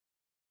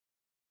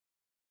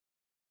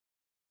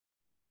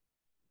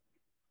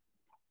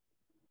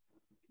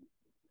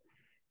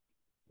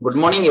Good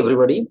morning,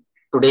 everybody.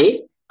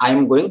 Today, I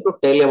am going to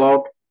tell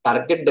about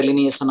target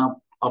delineation of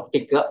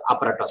optic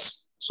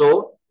apparatus.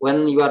 So,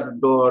 when you are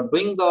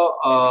doing the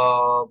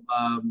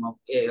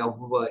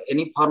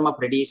any form of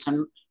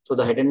radiation to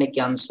the head and neck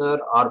cancer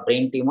or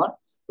brain tumor,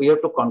 we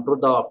have to control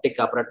the optic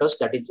apparatus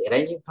that is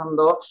arising from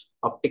the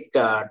optic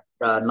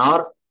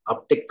nerve,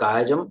 optic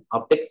chiasm,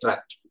 optic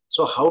tract.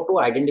 So, how to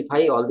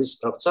identify all these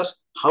structures,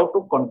 how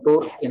to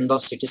contour in the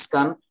CT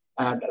scan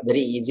very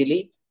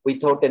easily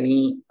without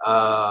any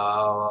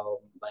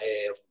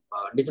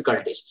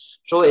difficulties.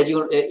 So as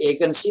you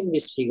can see in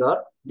this figure,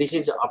 this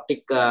is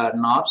optic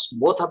nerves.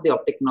 Both of the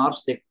optic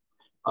nerves, they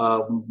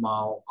come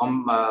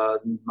at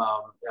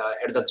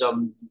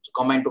the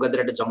combine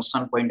together at a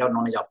junction point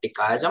known as optic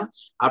chiasm.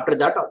 After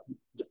that,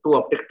 two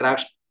optic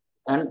tracts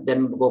and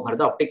then go for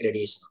the optic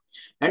radiation.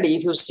 And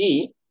if you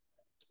see,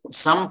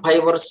 some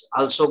fibers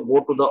also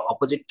go to the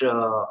opposite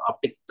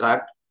optic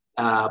tract,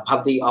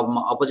 have the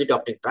opposite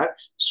optic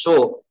tract.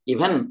 So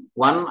even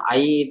one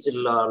eye is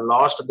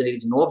lost, there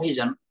is no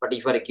vision. But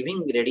if you are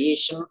giving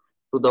radiation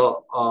to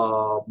the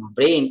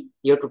brain,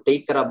 you have to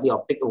take care of the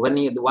optic. When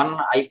the one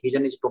eye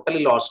vision is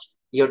totally lost,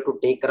 you have to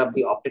take care of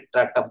the optic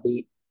tract of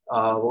the.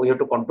 You have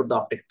to control the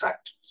optic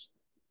tract.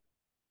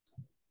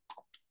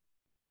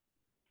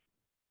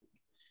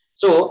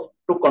 So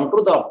to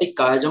control the optic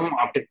chiasm,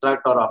 optic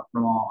tract, or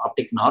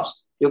optic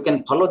nerves, you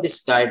can follow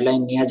this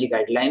guideline, NIAG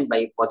guideline,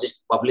 by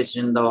published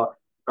in the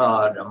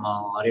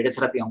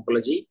Radiotherapy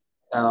Oncology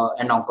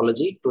and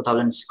Oncology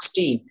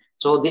 2016.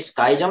 So this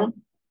chiasm,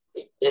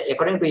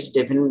 according to its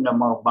definite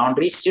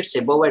boundary, sits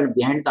above and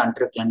behind the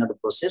anterior clinoid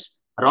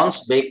process,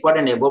 runs backward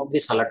and above the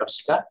sala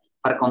turcica.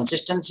 For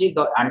consistency,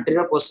 the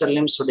anterior posterior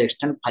limb should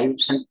extend 5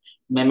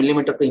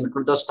 millimeter to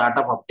include the start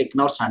of optic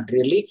nerves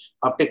anteriorly,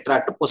 optic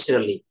tract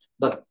posteriorly.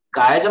 The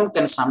chiasm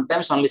can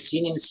sometimes only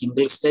seen in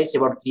single slice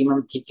about 3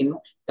 mm thick in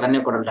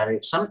craniocaudal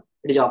direction.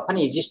 It is often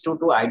easiest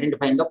to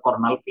identify in the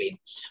coronal plane.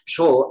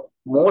 So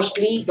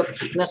mostly the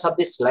thickness of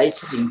the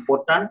slice is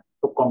important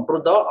to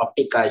control the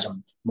optic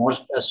chiasm.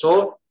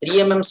 So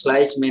 3 mm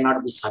slice may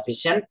not be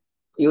sufficient.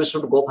 You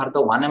should go for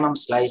the 1 mm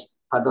slice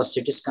for the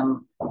CT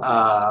scan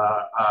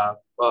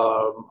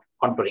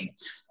contouring.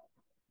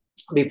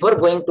 Before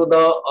going to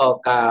the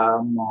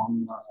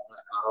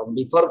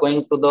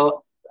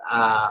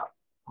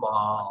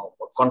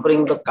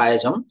contouring the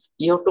chiasm,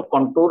 you have to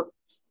contour.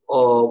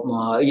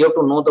 You have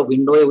to know the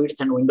window width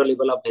and window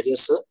level of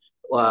various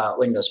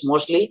windows.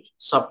 Mostly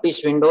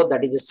softish window,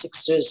 that is a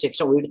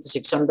 6 width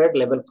 600,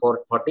 level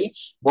 440.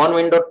 Bone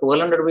window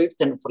 1200 width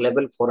and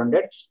level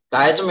 400.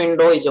 Chiasm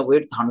window is a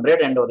width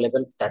 100 and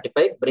level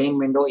 35. Brain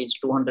window is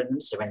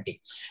 270.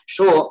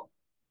 So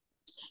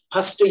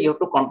first you have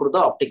to contour the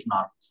optic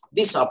nerve.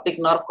 This optic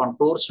nerve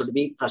contour should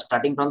be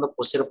starting from the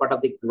posterior part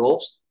of the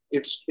globes.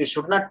 It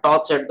should not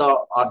touch at the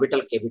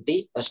orbital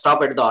cavity,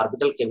 stop at the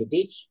orbital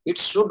cavity. It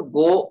should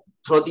go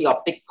through the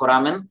optic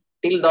foramen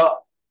till the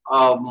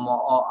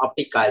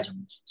optic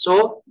chiasm.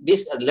 So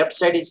this left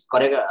side is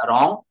correct,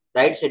 wrong,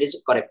 right side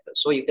is correct.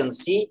 So you can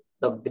see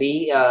the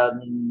green,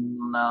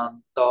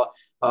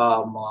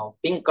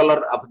 pink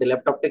color of the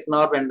left optic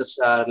nerve and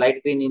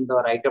light green in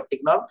the right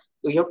optic nerve.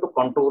 So you have to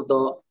contour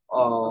the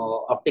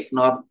optic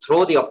nerve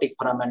through the optic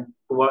foramen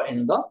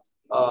in the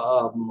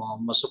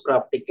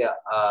supraoptic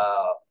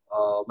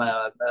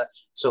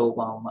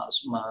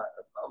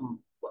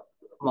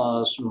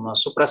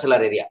suprasellar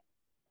area.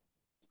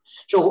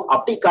 So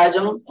optic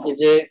chiasm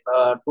is a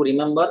to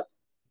remember.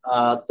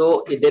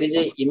 So there is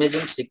a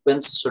imaging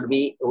sequence should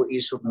be,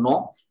 you should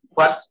know,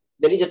 but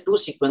there is a two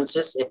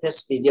sequences,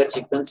 FS-PGR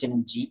sequence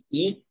in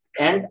GE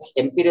and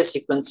MPRS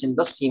sequence in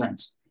the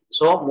Siemens.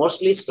 So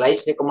mostly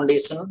slice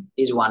recommendation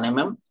is 1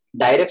 mm.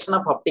 Direction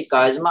of optic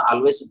chiasm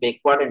always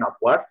backward and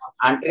upward.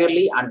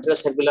 Anteriorly, anterior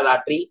cerebellar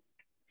artery,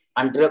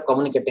 anterior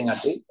communicating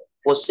artery.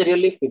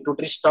 Posteriorly,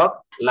 pituitary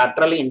stalk.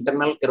 Laterally,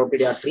 internal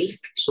carotid artery.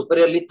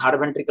 Superiorly, third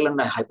ventricle and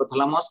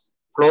hypothalamus.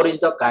 Floor is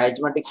the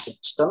chiasmatic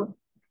system.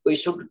 You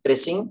should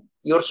trace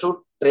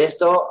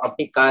the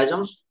optic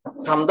chiasm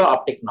from the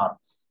optic nerve.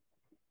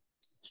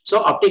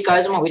 So optic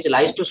chiasm, which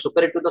lies to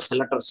superior to the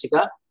sala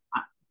turcica,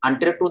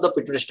 anterior to the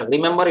pituitary stalk.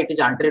 Remember, it is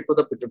anterior to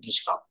the pituitary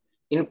stalk.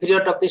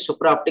 Inferior of the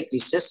supraoptic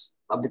recess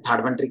of the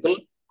third ventricle.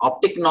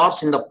 Optic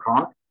nerves in the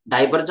front.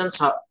 Divergence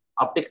of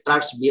optic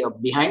tracts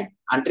behind.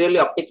 Anteriorly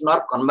optic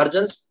nerve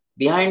convergence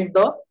behind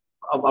the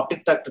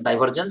optic tract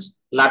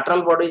divergence.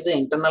 Lateral body is the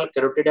internal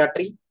carotid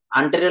artery.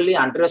 Anteriorly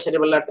anterior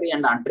cerebral artery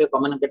and anterior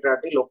communicator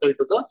artery local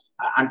to the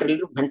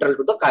anterior ventral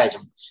to the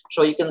chiasm.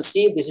 So you can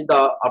see this is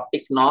the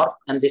optic nerve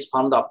and this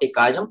form the optic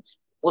chiasm.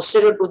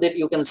 Posterior to that,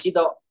 you can see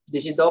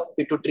this is the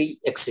pituitary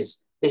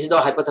axis. This is the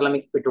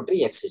hypothalamic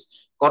pituitary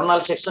axis.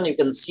 Coronal section, you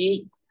can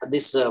see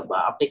this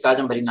optic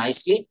chiasm very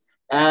nicely.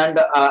 And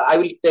I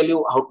will tell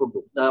you how to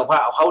do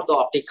how the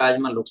optic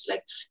chiasm looks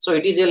like. So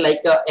it is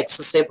like a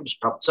X-shaped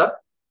structure.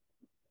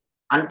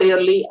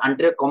 Anteriorly,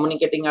 anterior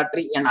communicating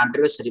artery and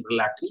anterior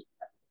cerebral artery.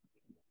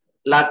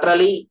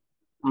 Laterally,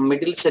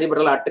 middle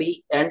cerebral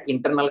artery and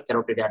internal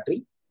carotid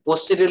artery.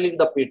 Posteriorly,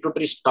 the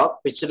pituitary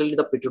stalk. Posteriorly,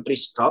 the pituitary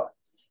stalk.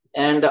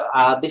 and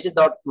this is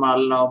the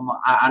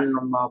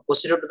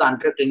posterior to the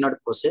anterior clinoid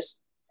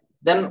process.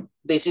 Then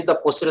this is the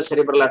posterior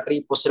cerebral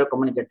artery, posterior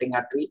communicating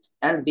artery,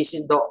 and this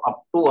is the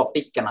two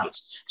optic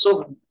canals.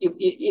 So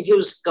if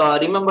you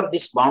remember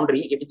this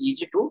boundary, it is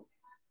easy to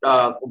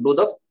do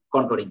the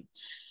contouring.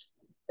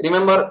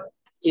 Remember,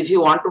 if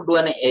you want to do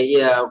an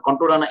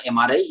contour on an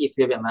MRI, if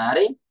you have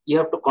MRI, you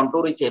have to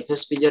contour with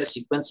FSPGR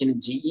sequence in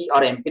GE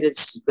or MPRH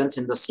sequence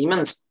in the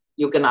Siemens.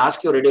 You can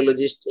ask your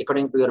radiologist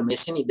according to your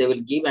machine, they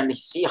will give and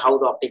see how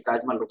the optic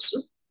chiasma looks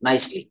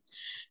nicely.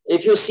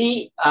 If you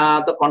see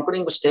the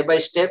contouring step by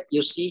step,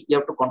 you see you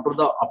have to contour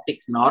the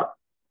optic nerve.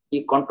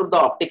 You contour the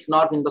optic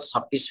nerve in the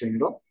subfish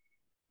window,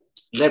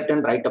 left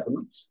and right up.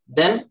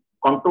 Then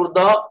contour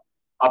the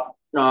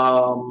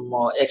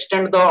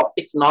extend the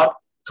optic nerve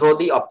through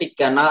the optic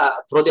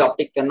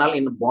canal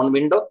in bone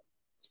window.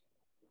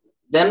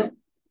 Then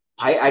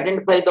I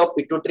identify the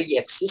pituitary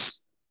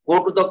axis.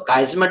 Go to the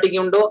chiasmatic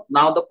window.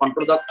 Now the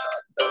contour the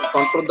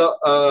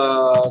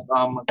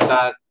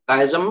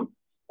chiasm,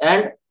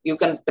 and you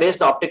can trace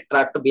the optic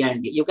tract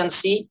behind it. You can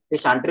see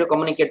this anterior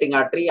communicating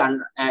artery,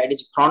 and it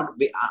is front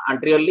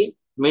anteriorly,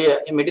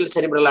 middle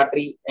cerebral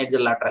artery at the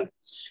lateral.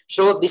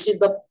 So this is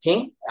the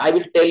thing I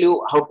will tell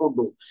you how to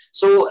do.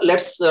 So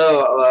let's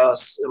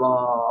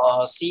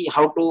see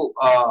how to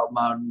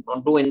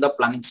do in the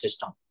planning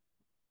system.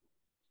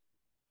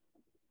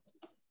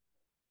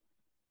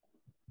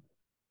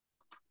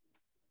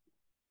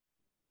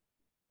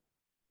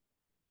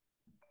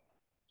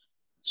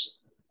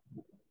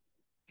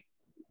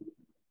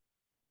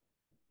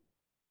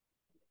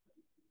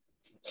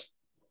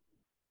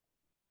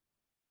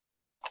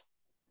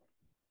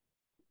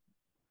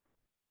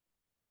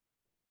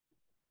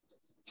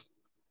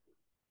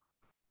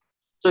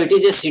 So it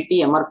is a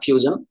CT-MR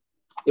fusion.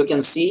 You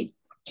can see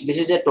this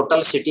is a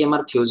total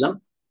CT-MR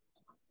fusion.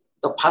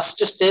 The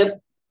first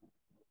step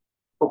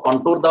to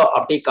contour the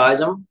optic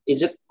chiasm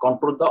is to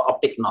contour the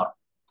optic nerve.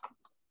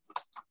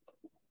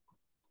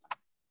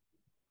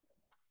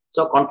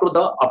 So contour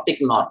the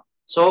optic nerve.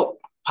 So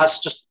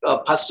first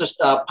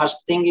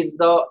thing is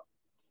the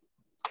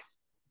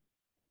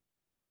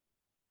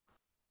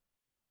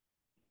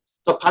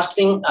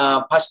first thing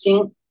to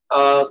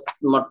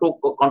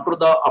contour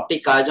the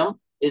optic chiasm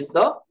is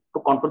to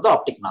contour the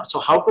optic nerve. So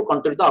how to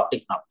contour the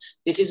optic nerve?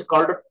 This is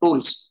called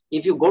tools.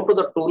 If you go to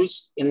the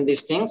tools in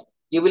these things,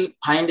 you will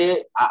find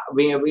a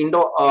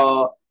window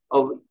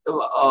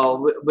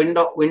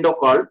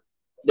called,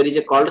 there is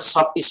a called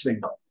soft-ish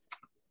window.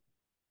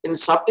 In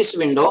soft-ish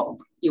window,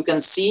 you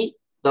can see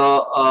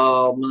the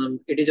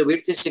it is a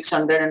width is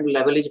 600 and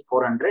level is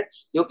 400.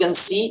 You can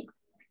see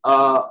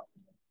so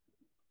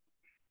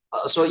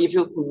if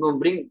you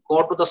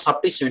go to the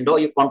soft-ish window,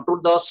 you contour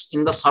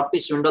in the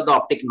soft-ish window the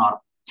optic nerve.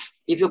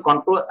 If you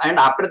contour, and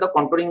after the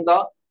contouring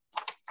the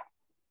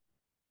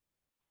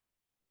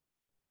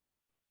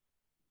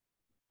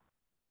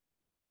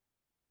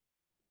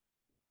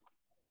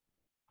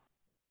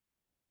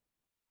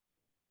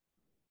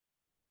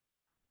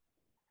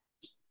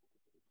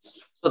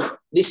so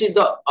this is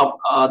the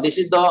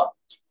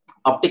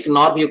optic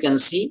nerve. You can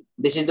see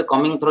this is the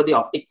coming through the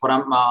optic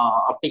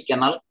optic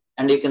canal,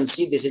 and you can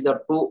see this is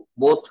the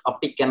both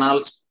optic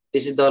canals.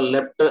 This is the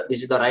left,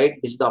 this is the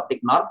right, this is the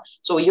optic nerve.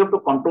 So you have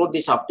to contour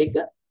this optic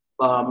nerve.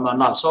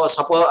 So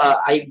suppose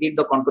I did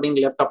the contouring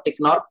left optic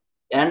nerve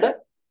and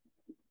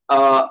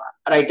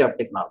right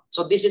optic nerve.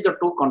 So this is the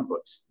two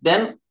contour.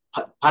 Then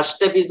first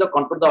step is the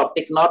contour the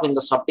optic nerve in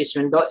the soft-ish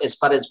window as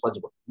far as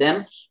possible.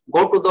 Then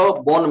go to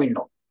the bone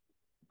window.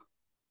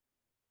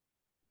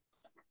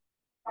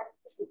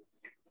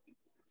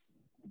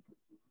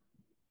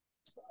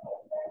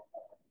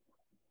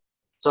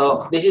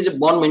 So this is a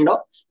bone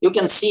window. You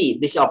can see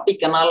this optic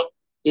canal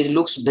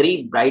looks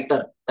very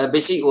brighter,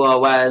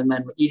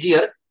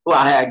 easier to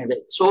identify.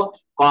 So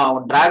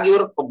drag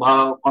your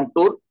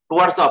contour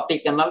towards the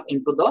optic canal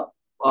into the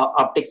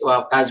optic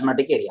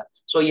chiasmatic area.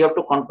 So you have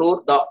to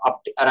contour the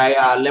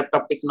left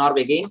optic nerve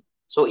again.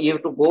 So you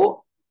have to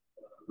go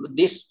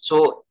this.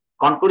 So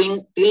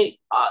contouring till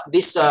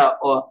this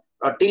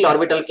till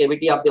orbital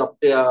cavity of the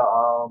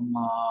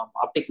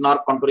optic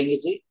nerve contouring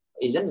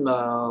is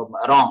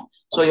wrong.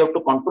 So you have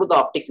to contour the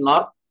optic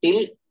nerve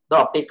till the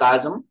optic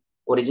chiasm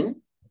origin.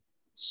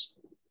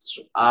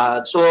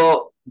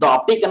 So the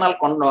optic canal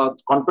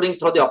contouring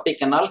through the optic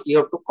canal, you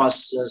have to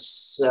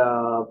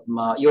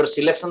your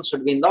selection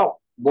should be in the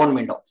bone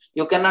window.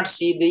 You cannot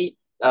see the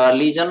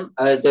lesion.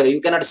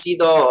 You cannot see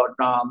the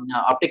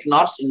optic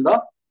nerves in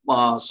the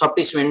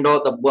soft-ish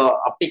window. The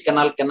optic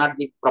canal cannot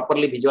be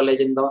properly visualized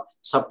in the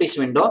soft-ish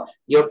window.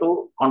 You have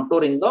to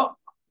contour in the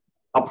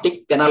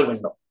optic canal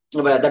window.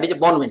 That is a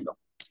bone window.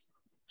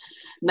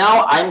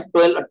 Now I am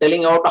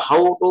telling out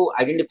how to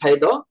identify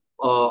the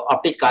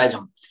optic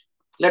chiasm.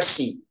 Let's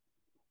see.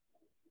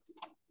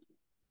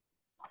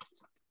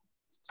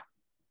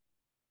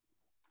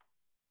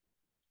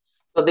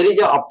 So there is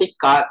a optic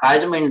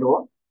chiasm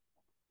window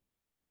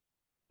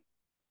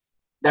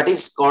that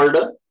is called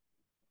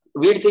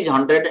width is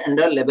 100 and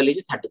the level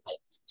is 35.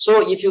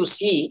 So if you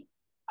see,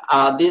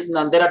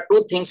 there are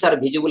two things are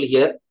visible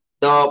here.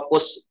 The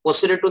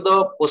posterior to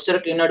the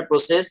posterior clinoid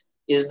process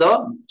is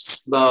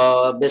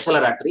the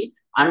basilar artery.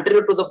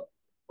 Anterior to the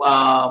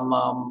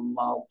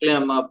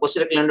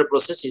posterior clinoid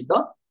process is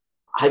the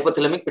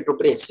hypothalamic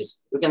pituitary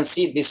axis. You can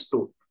see these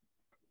two.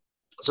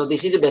 So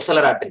this is a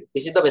basilar artery.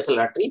 This is the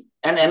basilar artery,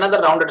 and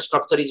another rounded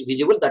structure is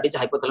visible, that is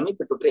hypothalamic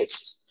pituitary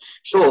axis.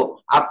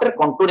 So after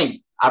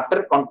contouring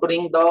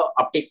the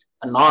optic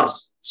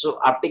nerves, so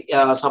optic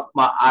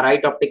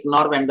right optic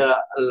nerve and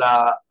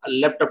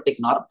left optic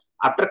nerve.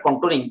 After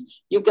contouring,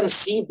 you can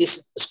see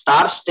this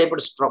star-shaped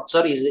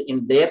structure is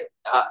in there.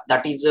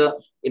 That is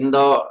in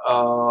the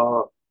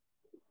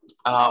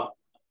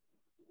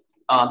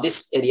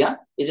this area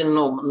is in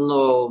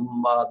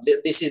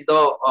this is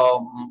the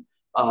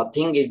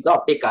thing is the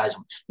optic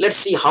chiasm. Let's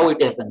see how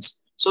it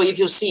happens. So if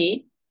you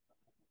see,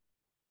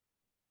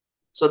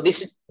 so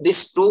these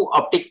two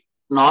optic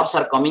nerves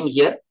are coming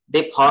here.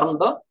 They form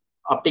the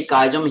optic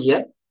chiasm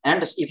here,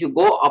 and if you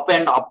go up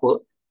and up,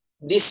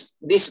 these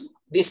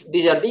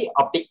are the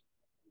optic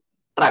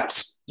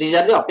tracts. These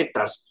are the optic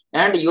tracts,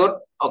 and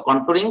your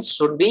contouring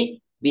should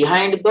be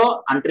behind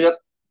the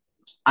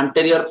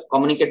anterior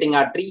communicating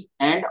artery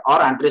and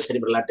or anterior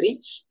cerebral artery,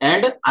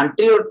 and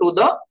anterior to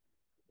the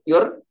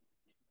your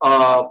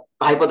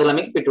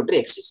hypothalamic pituitary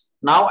axis.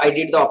 Now I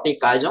did the optic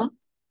chiasm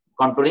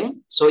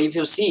contouring. So if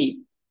you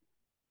see,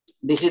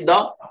 this is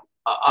the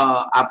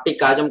optic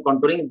chiasm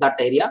contouring that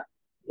area.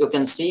 You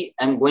can see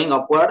I'm going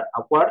upward,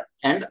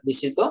 and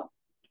this is the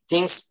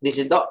things. This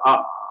is the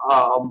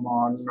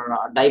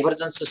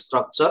divergence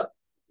structure.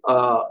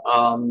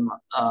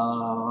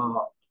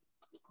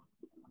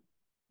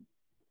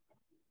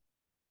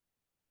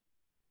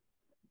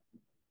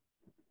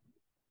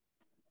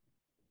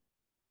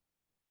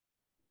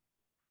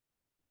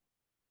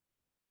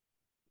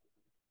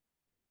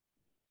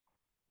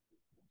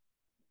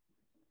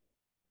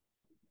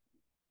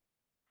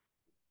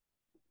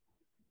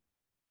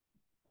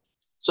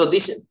 So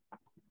this is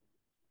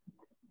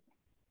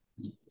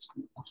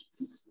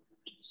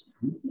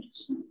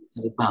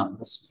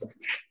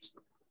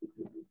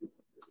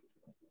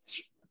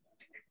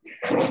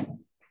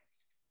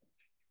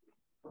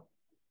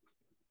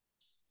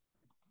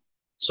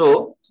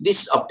so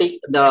this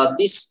optic,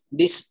 this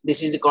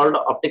is called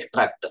optic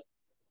tract.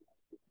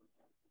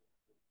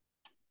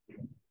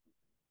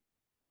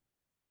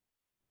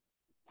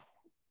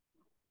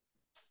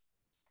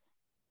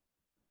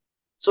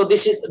 So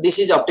this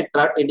is optic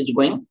tract. It is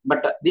going,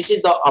 but this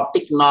is the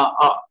optic.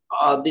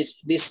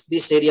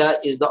 This area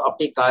is the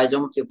optic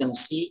chiasm. You can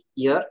see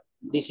here.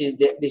 This is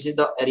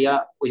the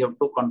area we have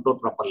to contour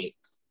properly.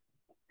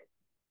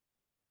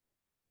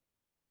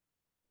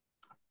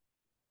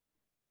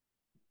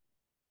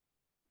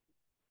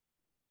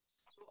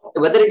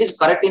 Whether it is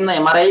correct in the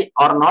MRI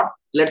or not,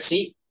 let's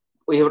see.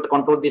 We have to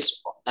contour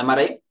this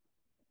MRI.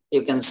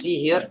 You can see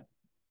here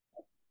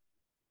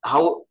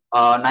how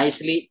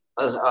nicely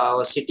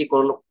CT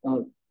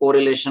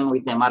correlation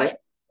with MRI.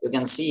 You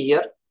can see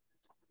here.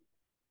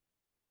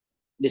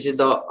 This is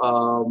the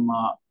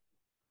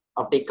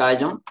optic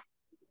chiasm,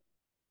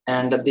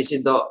 and this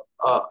is the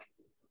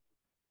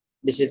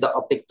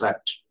optic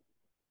tract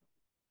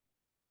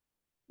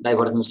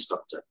divergence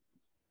structure.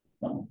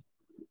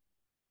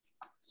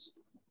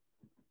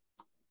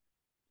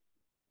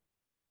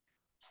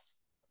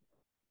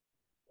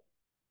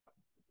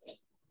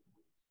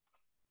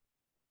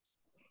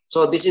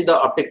 So this is the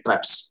optic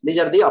tracts. These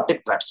are the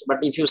optic tracts.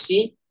 But if you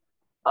see,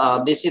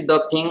 this is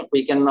the thing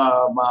we can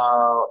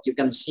you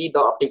can see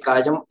the optic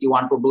chiasm you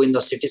want to do in the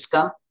CT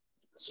scan.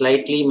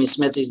 Slightly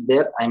mismatch is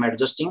there. I am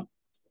adjusting.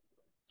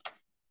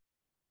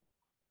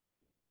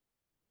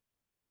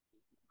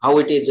 How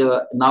it is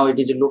now? It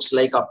looks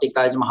like optic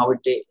chiasm. How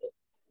it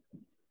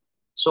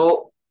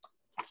so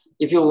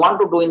if you want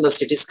to do in the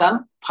CT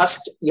scan,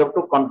 first you have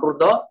to contour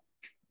the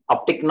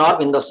optic nerve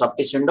in the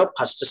soft-tissue window.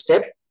 First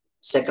step.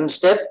 Second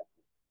step,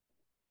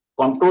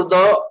 contour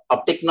the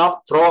optic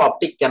nerve through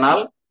optic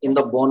canal in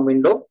the bone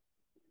window.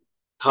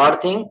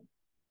 Third thing,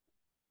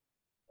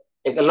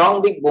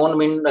 along the bone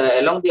window,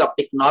 along the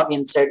optic nerve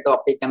inside the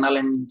optic canal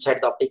and inside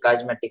the optic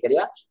chiasmatic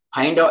area,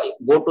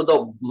 go to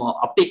the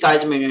optic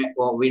chiasm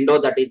window,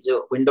 that is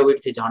window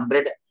width is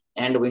 100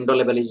 and window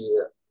level is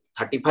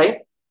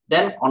 35.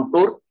 Then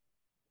contour,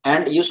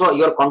 and you saw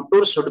your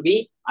contour should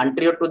be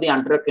anterior to the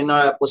anterior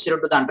clinoid, posterior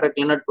to the anterior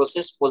clinoid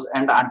process,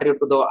 and anterior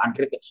to the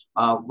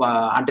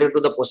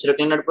posterior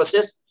clinoid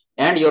process,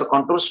 and your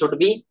contour should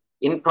be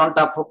in front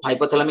of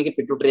hypothalamic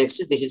pituitary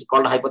axis. This is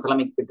called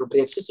hypothalamic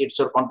pituitary axis. Its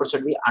your contour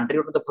should be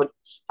anterior to the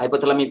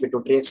hypothalamic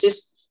pituitary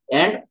axis,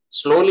 and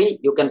slowly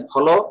you can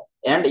follow,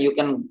 and you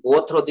can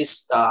go through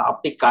this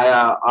optic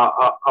tract.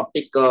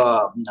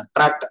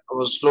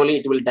 Slowly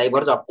it will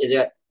diverge up as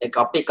a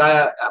optic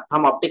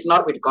from optic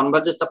nerve. It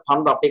converges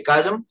from the optic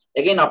chiasm.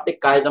 Again optic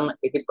chiasm,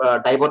 it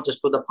diverges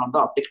to the from the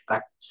optic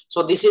tract.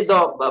 So this is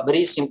the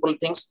very simple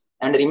things.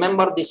 And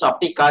remember, this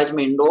optic chiasm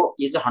window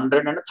is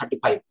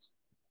 135.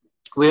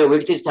 where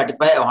width is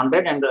 35,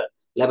 100, and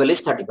level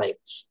is 35.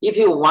 If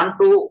you want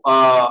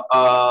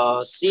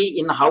to see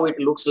in how it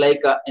looks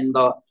like in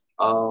the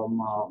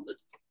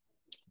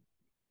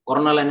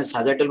coronal and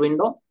sagittal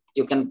window,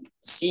 you can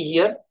see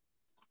here.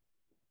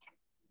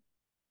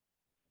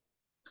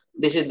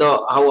 This is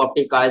the how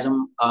optic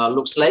chiasm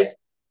looks like.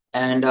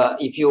 And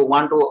if you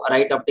want to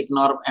right optic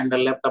nerve and the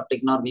left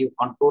optic nerve, you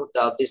contour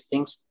these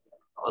things.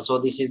 So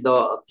this is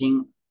the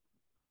thing.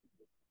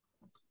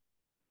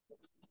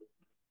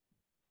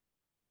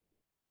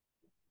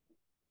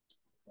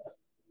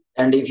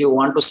 And if you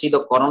want to see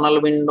the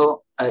coronal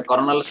window,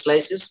 coronal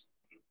slices,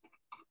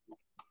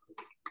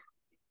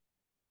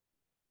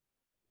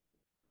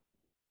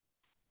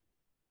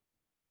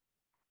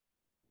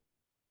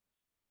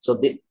 so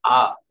the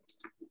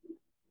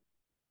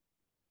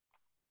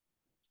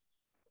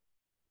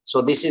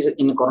so this is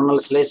in coronal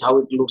slice how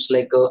it looks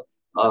like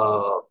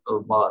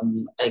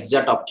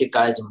exact optic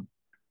chiasm.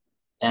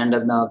 And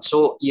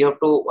so you have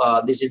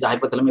to this is the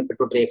hypothalamic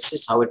pituitary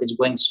axis, how it is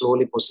going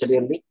slowly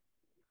posteriorly.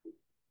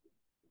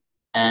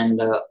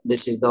 And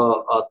this is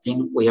the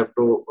thing we have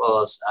to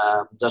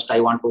just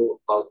I want to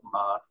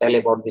tell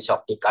about this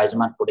optic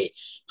chiasm today,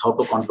 how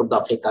to contour the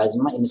optic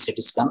chiasm in CT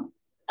scan.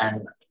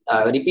 And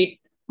repeat,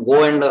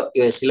 go and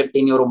select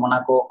in your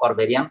Monaco or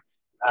Varian,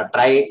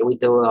 try it with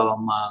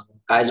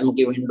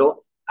chiasmuki window.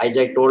 As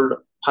I told,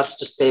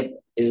 first step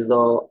is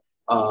the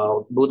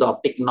do the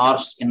optic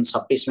nerves in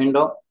Softis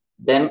window,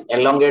 then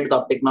elongate the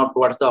optic nerve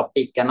towards the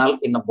optic canal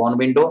in the bone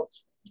window.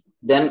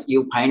 Then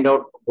you find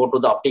out, go to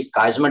the optic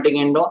chiasmatic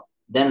window,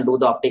 then do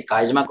the optic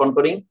chiasma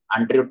contouring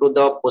anterior to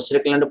the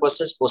posterior clinoid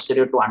process,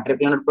 posterior to anterior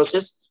clinoid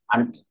process,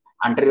 and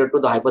anterior to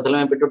the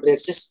hypothalamic pituitary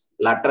axis,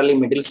 laterally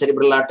middle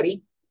cerebral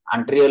artery,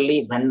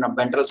 anteriorly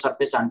ventral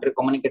surface, anterior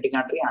communicating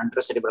artery,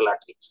 anterior cerebral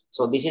artery.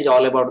 So this is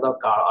all about the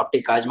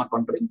optic chiasma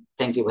contouring.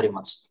 Thank you very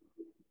much.